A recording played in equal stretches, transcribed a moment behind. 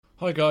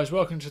Hi guys,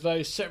 welcome to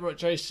today's Separate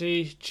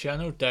JC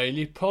Channel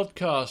Daily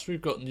Podcast.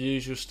 We've got the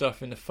usual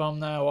stuff in the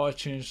thumbnail,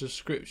 iTunes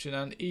subscription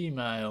and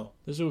email.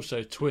 There's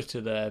also Twitter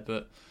there,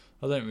 but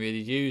I don't really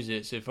use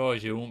it, so if I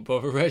was you, I wouldn't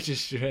bother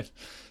registering.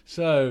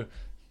 So,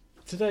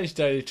 today's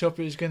daily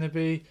topic is going to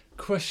be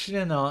question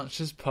and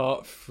answers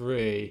part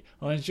 3.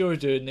 I enjoy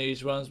doing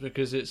these ones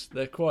because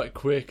they're quite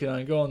quick and I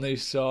can go on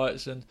these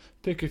sites and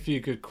pick a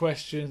few good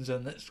questions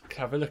and let's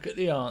have a look at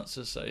the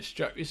answers, so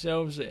strap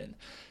yourselves in.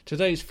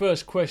 Today's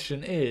first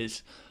question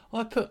is,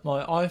 I put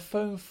my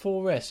iPhone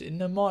 4S in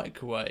the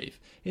microwave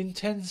in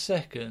 10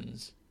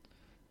 seconds.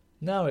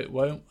 Now it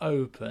won't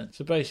open.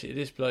 So basically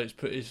this bloke's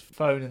put his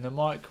phone in the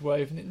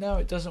microwave and now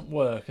it doesn't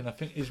work, and I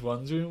think he's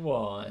wondering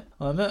why.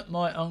 I'm at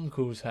my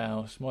uncle's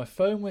house. My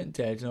phone went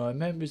dead and I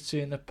remembered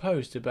seeing a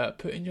post about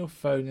putting your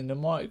phone in the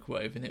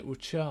microwave and it will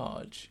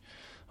charge.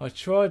 I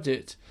tried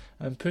it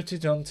and put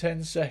it on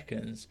 10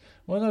 seconds.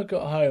 When I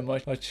got home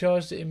I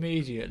charged it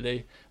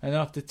immediately and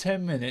after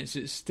 10 minutes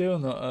it's still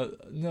not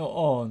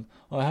on.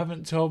 I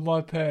haven't told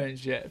my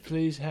parents yet.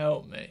 Please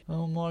help me.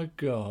 Oh my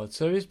god.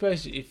 So he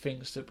basically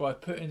thinks that by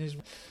putting his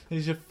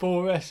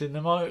 4S in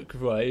the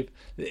microwave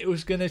that it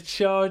was going to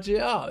charge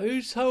it up.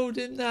 Who's told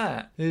him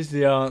that? Here's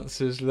the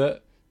answers.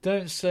 Look.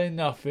 Don't say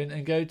nothing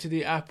and go to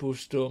the Apple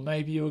store.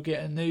 Maybe you'll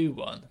get a new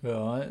one.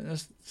 Right,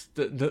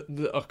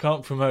 I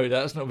can't promote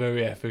that. That's not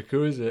very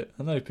ethical, is it?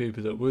 I know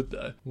people that would,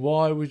 though.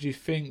 Why would you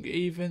think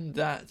even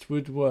that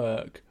would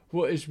work?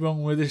 What is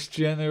wrong with this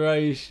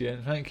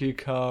generation? Thank you,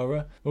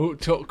 Cara. Oh,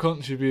 top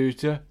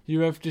contributor.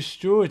 You have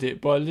destroyed it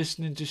by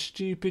listening to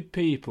stupid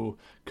people.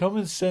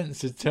 Common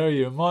sense would tell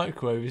you a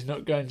microwave is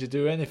not going to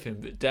do anything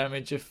but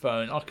damage your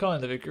phone. I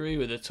kind of agree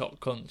with the top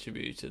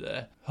contributor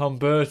there.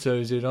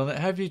 Humberto's in on it.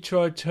 Have you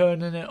tried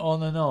turning it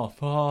on and off?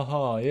 Ha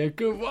ha. Yeah,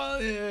 good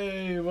one.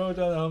 Yay. Well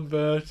done,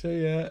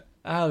 Humberto. Yeah.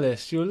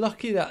 Alice, you're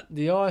lucky that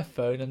the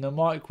iPhone and the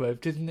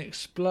microwave didn't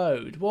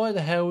explode. Why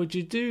the hell would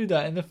you do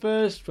that in the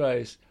first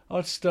place?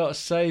 I'd start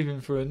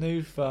saving for a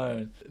new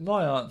phone.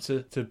 My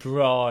answer to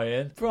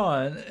Brian,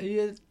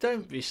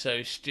 don't be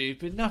so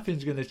stupid.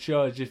 Nothing's going to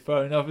charge your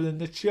phone other than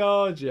the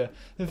charger.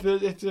 If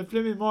the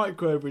blooming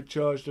microwave would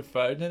charge the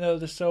phone, then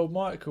they'd have sold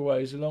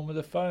microwaves along with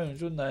the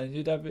phones, wouldn't they?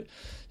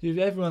 And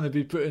everyone would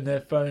be putting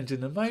their phones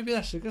in them. Maybe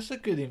that's a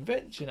good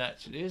invention,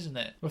 actually, isn't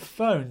it? A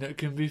phone that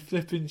can be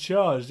flipping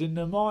charged in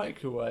the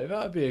microwave.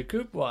 That would be a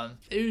good one.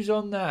 Who's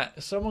on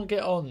that? Someone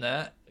get on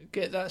that.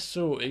 Get that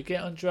sorted.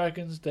 Get on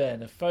Dragon's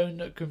Den. A phone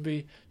that can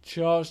be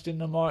charged in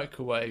the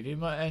microwave. You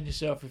might earn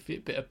yourself a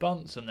bit of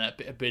bunts on that.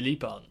 Bit of Billy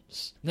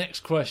Bunts.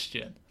 Next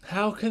question.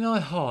 How can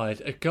I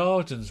hide a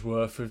garden's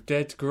worth of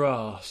dead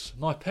grass?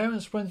 My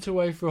parents went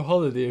away for a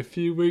holiday a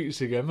few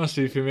weeks ago, must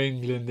be from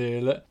England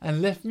here, and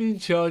left me in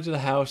charge of the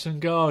house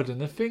and garden.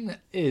 The thing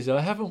is,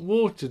 I haven't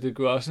watered the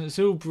grass and it's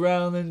all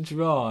brown and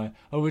dry.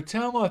 I would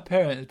tell my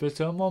parents, but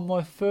I'm on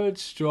my 3rd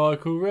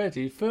strike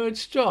already. 3rd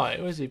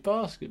strike? Was he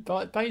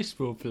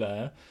baseball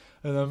player?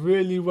 And I'm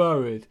really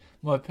worried.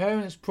 My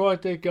parents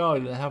pride their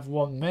garden and have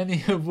won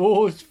many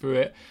awards for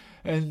it.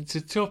 And to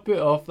top it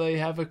off, they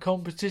have a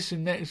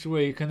competition next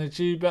week and are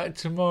due back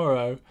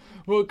tomorrow.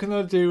 What can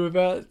I do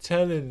without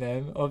telling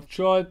them? I've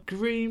tried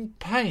green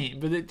paint,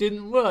 but it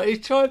didn't work. He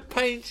tried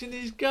painting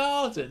his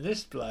garden,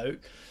 this bloke.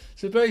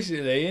 So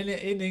basically, in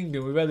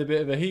England, we've had a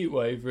bit of a heat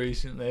wave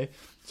recently.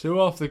 So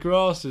half the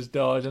grass has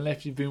died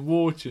unless you've been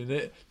watering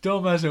it.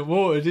 Dom hasn't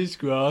watered his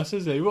grass,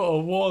 has he? What a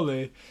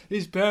wally.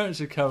 His parents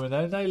are coming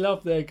home. They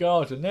love their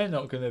garden. They're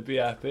not going to be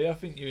happy. I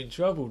think you're in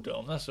trouble,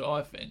 Dom. That's what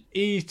I think.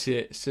 Eat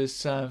it, says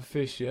Sam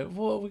Fisher.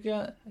 What are we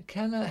going?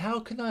 How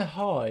can I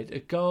hide a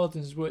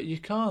garden's work? You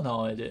can't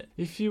hide it.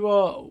 If you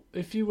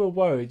were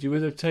worried, you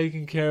would have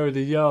taken care of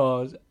the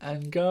yard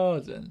and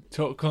garden.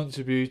 Top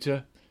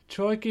contributor.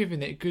 Try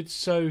giving it a good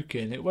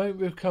soaking. It won't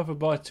recover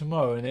by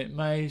tomorrow and it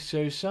may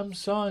show some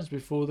signs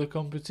before the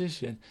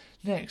competition.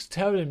 Next,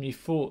 tell them you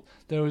thought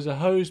there was a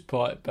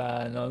hosepipe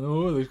ban on.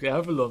 Oh, look,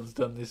 Avalon's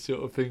done this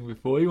sort of thing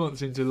before. He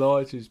wants him to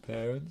lie to his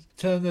parents.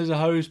 Tell them there's a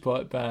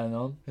hosepipe ban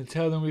on and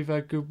tell them we've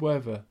had good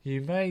weather.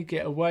 You may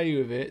get away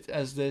with it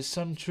as there's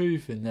some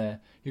truth in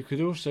there. You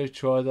could also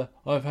try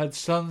I've had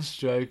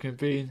sunstroke and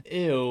been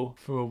ill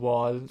for a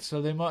while,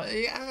 so they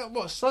might...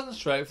 What,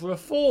 sunstroke for a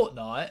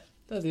fortnight?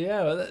 Bloody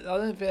hell, I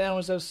don't think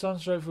anyone's had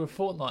sunstroke for a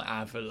fortnight,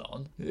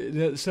 Avalon.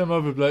 Some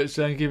other bloke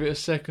saying give it a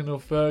 2nd or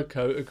 3rd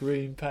coat of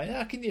green paint.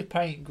 How can you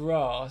paint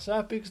grass?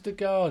 How big's the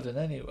garden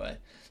anyway?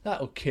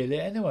 That'll kill it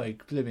anyway,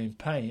 blooming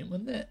paint,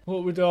 wouldn't it?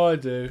 What would I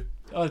do?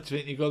 I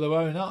think you've got to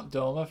own up,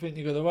 Dom. I think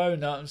you've got to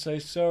own up and say,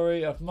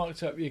 sorry, I've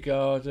mucked up your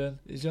garden.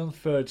 He's on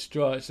 3rd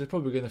strike, so they're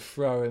probably going to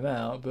throw him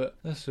out, but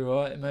that's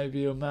alright,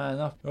 maybe he'll man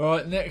up.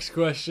 Alright, next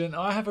question.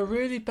 I have a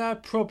really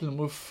bad problem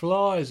with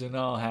flies in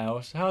our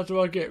house. How do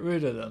I get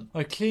rid of them?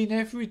 I clean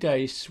every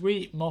day,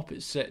 sweep, mop,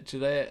 etc.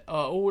 They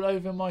are all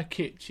over my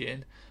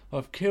kitchen.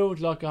 I've killed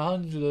like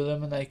 100 of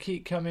them and they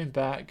keep coming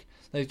back.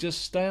 They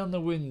just stay on the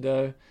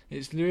window.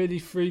 It's really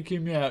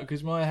freaking me out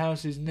because my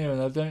house is new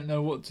and I don't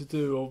know what to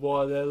do or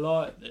why they're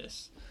like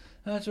this.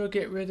 How do I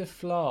get rid of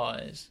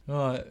flies?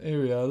 Right,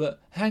 here we are. Look,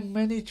 hang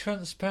many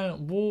transparent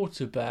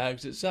water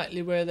bags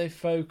exactly where they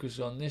focus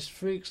on. This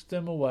freaks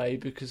them away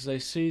because they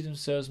see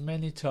themselves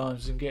many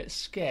times and get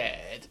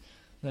scared.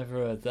 Never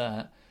heard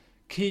that.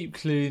 Keep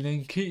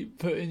cleaning, keep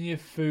putting your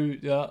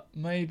food up,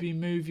 maybe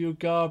move your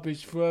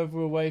garbage further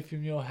away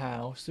from your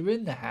house. They're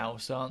in the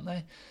house, aren't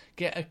they?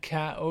 Get a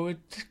cat or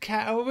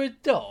a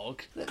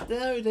dog.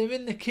 No, they're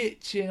in the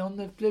kitchen on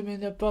the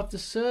blooming above the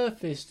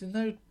surface. There's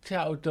no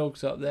cat or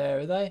dogs up there,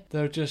 are they?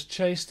 They'll just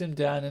chase them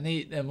down and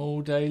eat them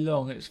all day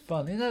long. It's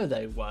funny. No,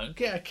 they won't.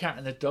 Get a cat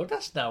and a dog.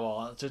 That's no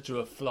answer to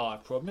a fly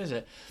problem, is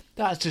it?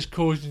 That's just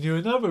causing you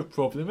another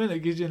problem, isn't it?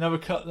 Gives you another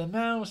cut of the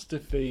mouse to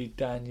feed,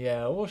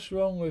 Danielle. What's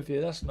wrong with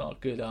you? That's not a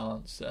good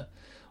answer.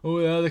 Oh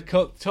yeah, the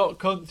top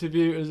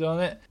contributors on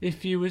it.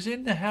 If you was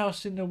in the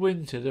house in the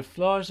winter, the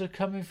flies are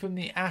coming from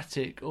the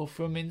attic or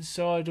from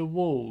inside a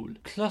wall.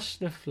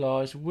 Cluster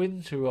flies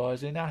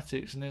winterise in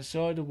attics and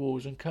inside the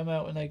walls and come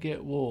out when they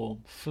get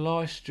warm.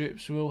 Fly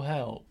strips will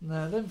help.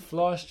 Now, them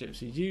fly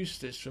strips are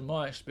useless from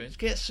my experience.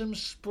 Get some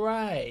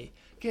spray.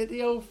 Get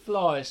the old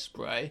fly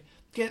spray.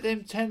 Get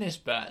them tennis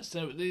bats,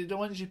 the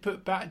ones you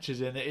put batches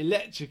in that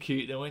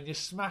electrocute them when you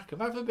smack them.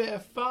 Have a bit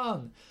of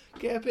fun.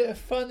 Get a bit of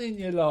fun in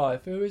your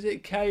life. Who is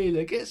it,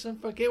 Kayla?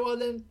 Get one of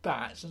them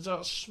bats and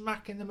start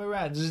smacking them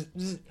around.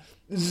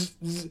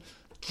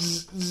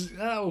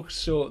 That'll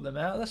sort them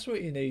out. That's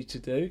what you need to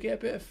do. Get a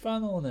bit of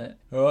fun on it.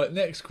 Alright,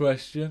 next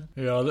question.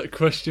 Yeah, that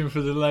question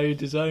for the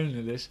ladies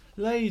only, this.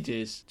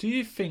 Ladies, do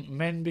you think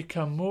men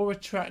become more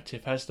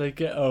attractive as they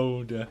get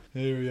older?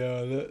 Here we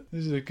are, look.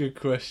 This is a good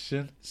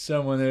question.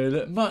 Someone here,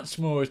 look, much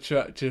more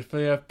attractive.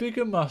 They have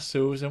bigger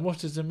muscles, and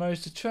what is the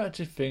most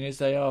attractive thing is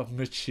they are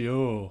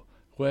mature.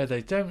 Where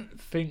they don't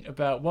think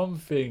about one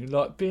thing,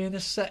 like being a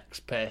sex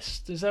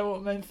pest. Is that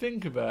what men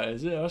think about,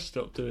 is it? I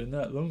stopped doing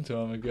that a long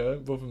time ago.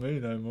 Don't bother me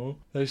no more.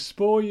 They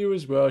spoil you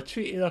as well,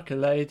 treat you like a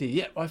lady.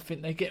 Yep, I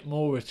think they get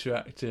more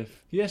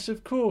attractive. Yes,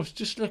 of course,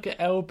 just look at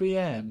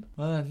LBM.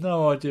 I have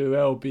no idea who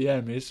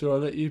LBM is, so I'll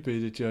let you be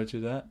the judge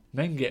of that.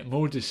 Men get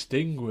more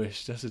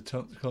distinguished, that's a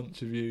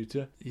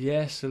contributor.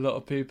 Yes, a lot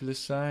of people are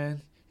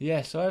saying.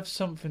 Yes, I have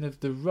something of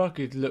the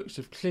rugged looks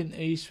of Clint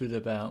Eastwood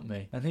about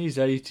me, and he's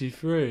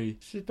 83.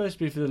 It's supposed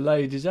to be for the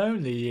ladies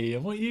only,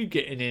 Ian. What are you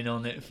getting in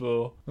on it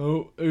for?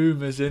 Oh,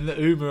 Uma's in.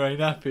 Uma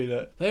ain't happy,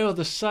 look. They are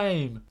the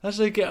same. As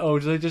they get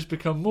older, they just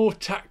become more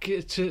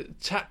tactically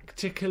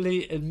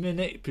and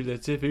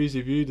manipulative, easy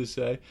of you to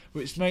say,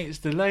 which makes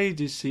the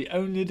ladies see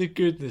only the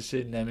goodness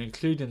in them,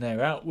 including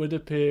their outward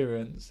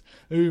appearance.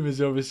 Uma's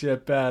obviously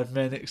had bad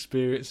men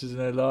experiences in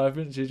her life,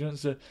 and she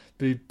wants to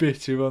be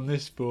bitter on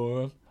this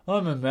forum.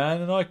 I'm a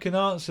man and I can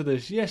answer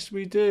this. Yes,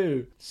 we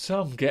do.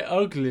 Some get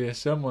uglier,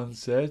 someone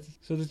said.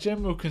 So the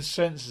general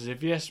consensus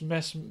is yes,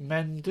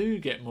 men do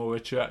get more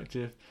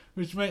attractive.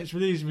 Which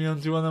leads me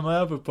on to one of my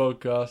other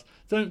podcasts.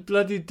 Don't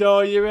bloody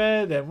dye your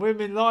hair then.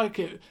 Women like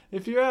it.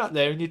 If you're out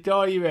there and you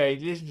dye your hair,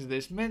 you listen to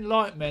this. Men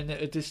like men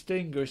that are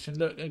distinguished and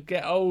look and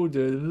get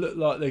older and look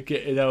like they're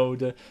getting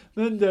older.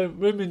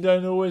 Women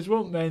don't always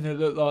want men that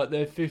look like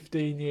they're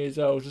 15 years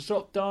old. So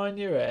stop dyeing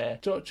your hair.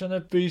 Stop trying to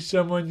be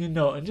someone you're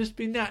not. And just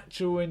be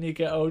natural when you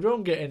get older.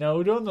 I'm getting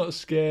older. I'm not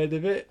scared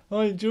of it.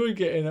 I don't enjoy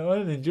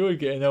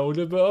getting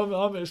older, but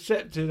I'm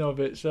accepting of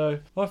it. So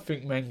I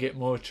think men get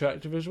more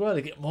attractive as well.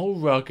 They get more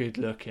rugged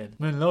looking.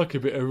 Men like a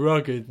bit of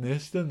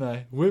ruggedness, don't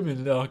they?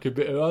 Women like a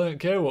bit of... I don't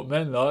care what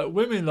men like.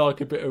 Women like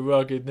a bit of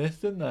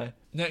ruggedness, don't they?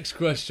 Next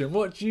question.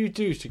 What do you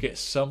do to get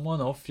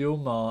someone off your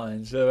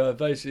mind? So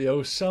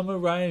basically, Summer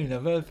Rain.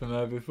 I've heard from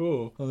her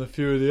before on a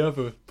few of the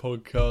other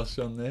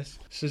podcasts on this.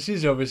 So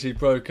she's obviously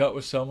broke up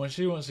with someone.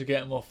 She wants to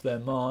get them off their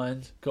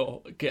mind.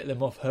 Get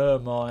them off her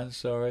mind,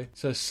 sorry.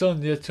 So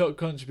Sonia, top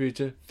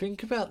contributor,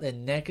 think about their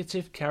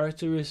negative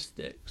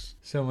characteristics.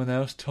 Someone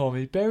else,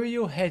 Tommy, bury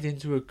your head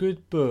into a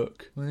good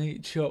book and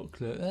eat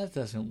chocolate. That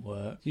doesn't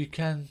work. You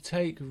can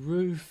take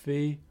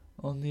Ruthie.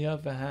 On the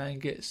other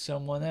hand, get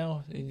someone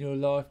else in your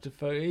life to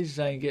focus. He's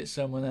saying get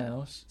someone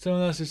else.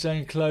 Someone else is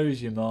saying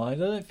close your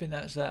mind. I don't think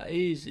that's that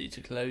easy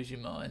to close your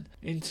mind.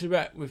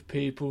 Interact with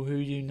people who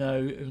you know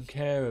and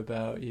care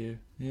about you.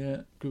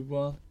 Yeah, good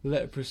one.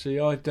 Leprosy,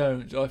 I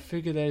don't. I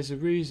figure there's a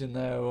reason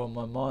they are on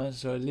my mind,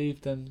 so I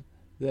leave them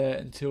there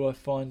until I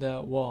find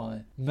out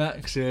why.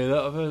 Max here,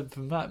 that I've heard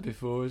from Matt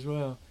before as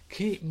well.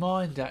 Keep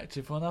mind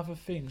active on other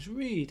things.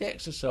 Read,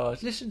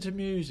 exercise, listen to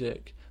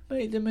music.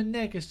 Make them a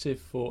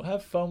negative thought.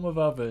 Have fun with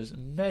others.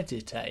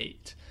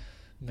 Meditate.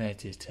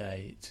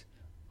 Meditate.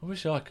 I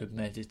wish I could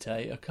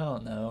meditate. I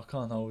can't now. I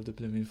can't hold the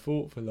blooming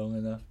thought for long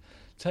enough.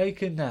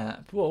 Take a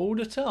nap. What, all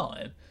the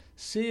time?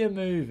 See a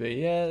movie.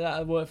 Yeah,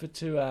 that'll work for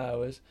 2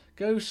 hours.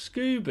 Go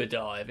scuba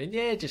diving.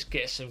 Yeah, just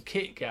get some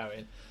kit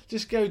going.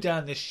 Just go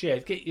down the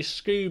shed, get your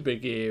scuba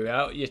gear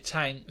out, your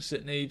tanks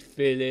that need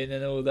filling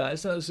and all that.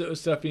 It's not the sort of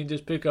stuff you can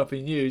just pick up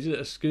and use, is it?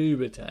 A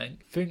scuba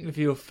tank. Think of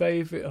your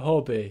favourite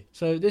hobby.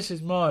 So this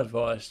is my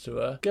advice to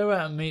her. Go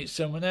out and meet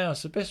someone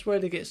else. The best way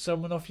to get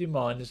someone off your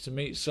mind is to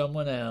meet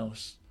someone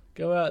else.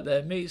 Go out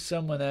there, meet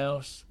someone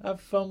else, have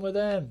fun with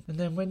them. And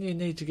then when you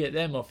need to get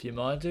them off your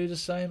mind, do the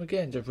same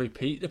again. Just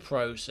repeat the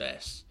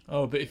process.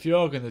 Oh, but if you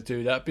are going to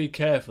do that, be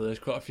careful. There's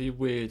quite a few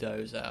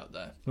weirdos out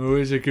there.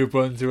 Always a good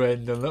one to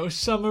end on. Little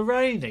Summer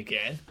Rain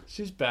again.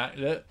 She's back,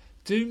 look.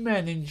 Do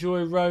men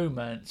enjoy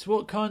romance?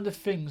 What kind of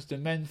things do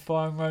men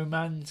find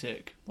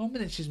romantic? 1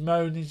 minute she's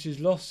moaning she's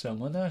lost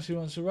someone, now she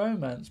wants to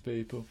romance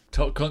people.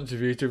 Top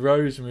contributor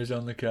Rosemary's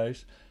on the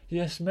case.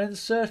 Yes, men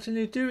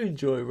certainly do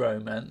enjoy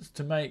romance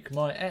to make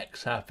my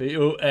ex happy.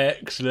 Oh,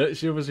 ex, look,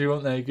 she obviously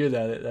wasn't very good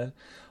at it then.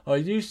 I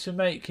used to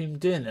make him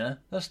dinner.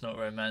 That's not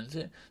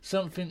romantic.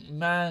 Something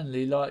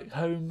manly like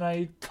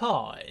homemade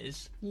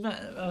pies.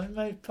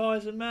 Homemade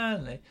pies are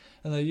manly.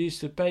 And I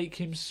used to bake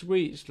him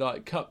sweets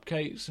like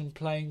cupcakes and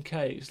plain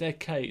cakes. They're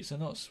cakes, they're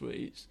not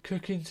sweets.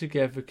 Cooking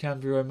together can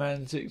be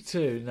romantic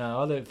too.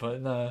 No, I don't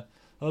find no.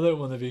 I don't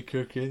want to be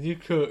cooking. You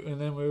cook and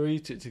then we'll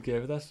eat it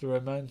together. That's the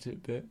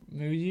romantic bit.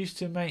 We used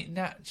to make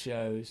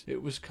nachos.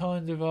 It was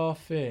kind of our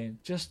thing.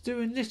 Just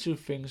doing little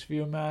things for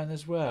your man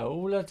as well.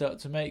 All add up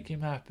to make him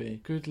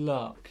happy. Good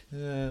luck.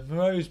 Yeah,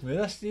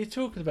 Rosemary, you're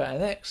talking about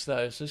an ex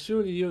though, so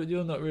surely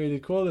you're not really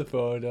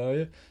qualified, are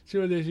you?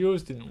 Surely if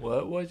yours didn't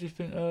work, why do you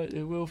think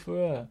it will for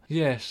her?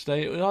 Yes,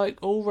 they like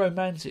all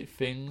romantic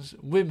things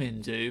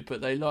women do,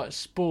 but they like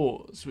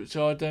sports, which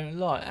I don't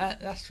like.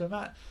 That's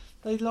romantic.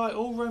 They like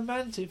all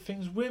romantic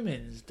things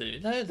women do.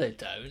 No, they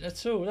don't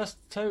at all. That's the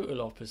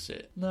total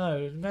opposite.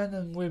 No, men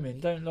and women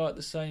don't like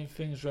the same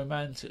things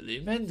romantically.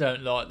 Men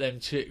don't like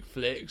them chick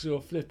flicks or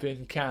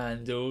flipping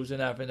candles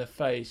and having a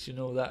face and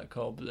all that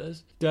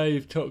cobblers.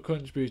 Dave, top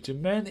contributor.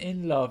 Men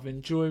in love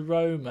enjoy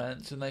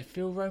romance and they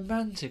feel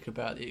romantic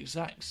about the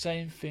exact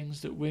same things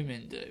that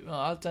women do. Well,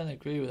 I don't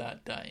agree with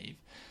that, Dave.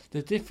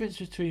 The difference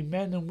between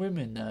men and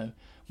women, though,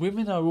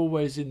 women are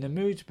always in the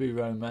mood to be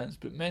romanced,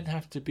 but men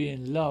have to be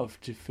in love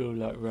to feel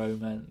like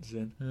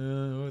romancing.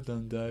 Well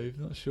done, Dave.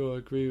 Not sure I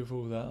agree with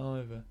all that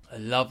either. A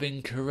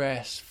loving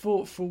caress,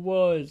 thoughtful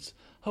words,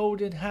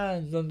 holding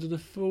hands under the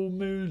full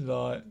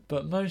moonlight.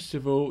 But most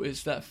of all,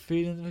 it's that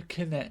feeling of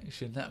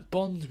connection, that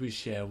bond we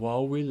share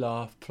while we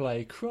laugh,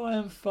 play, cry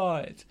and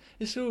fight.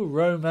 It's all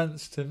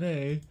romance to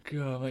me.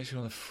 God, it makes you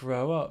want to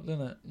throw up,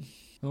 doesn't it?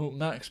 Oh,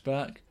 Mac's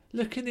back.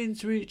 Looking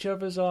into each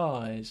other's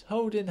eyes,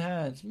 holding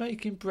hands,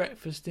 making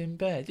breakfast in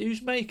bed.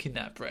 Who's making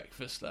that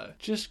breakfast, though?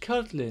 Just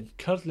cuddling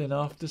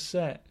after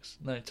sex.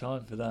 No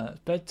time for that. It's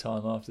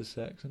bedtime after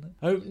sex, isn't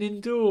it?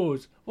 Opening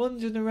doors,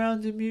 wandering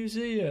around in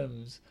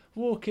museums,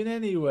 walking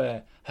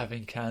anywhere,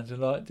 having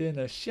candlelight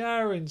dinner,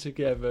 showering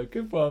together.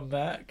 Good one,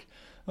 Mac.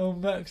 Oh,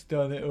 Mac's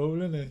done it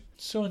all, hasn't he?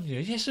 Sonia,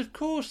 yes, of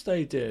course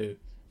they do.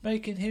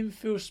 Making him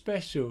feel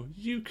special,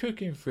 you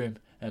cooking for him.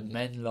 And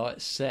men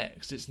like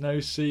sex, it's no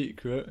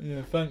secret.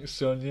 Yeah, thanks,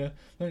 Sonia.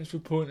 Thanks for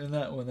pointing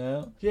that one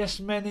out. Yes,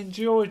 men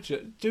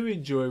do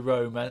enjoy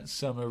romance,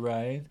 Summer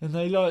Rain. And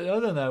they like, I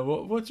don't know,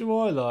 what do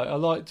I like? I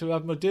like to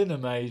have my dinner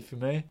made for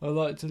me. I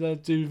like to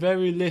do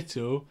very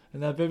little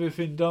and have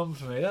everything done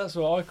for me. That's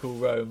what I call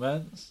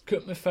romance.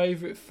 Cook my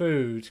favourite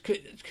food.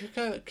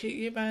 Cook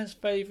your man's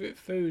favourite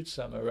food,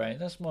 Summer Rain.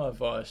 That's my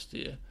advice to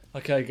you.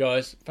 Okay,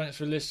 guys, thanks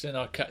for listening.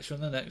 I'll catch you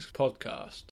on the next podcast.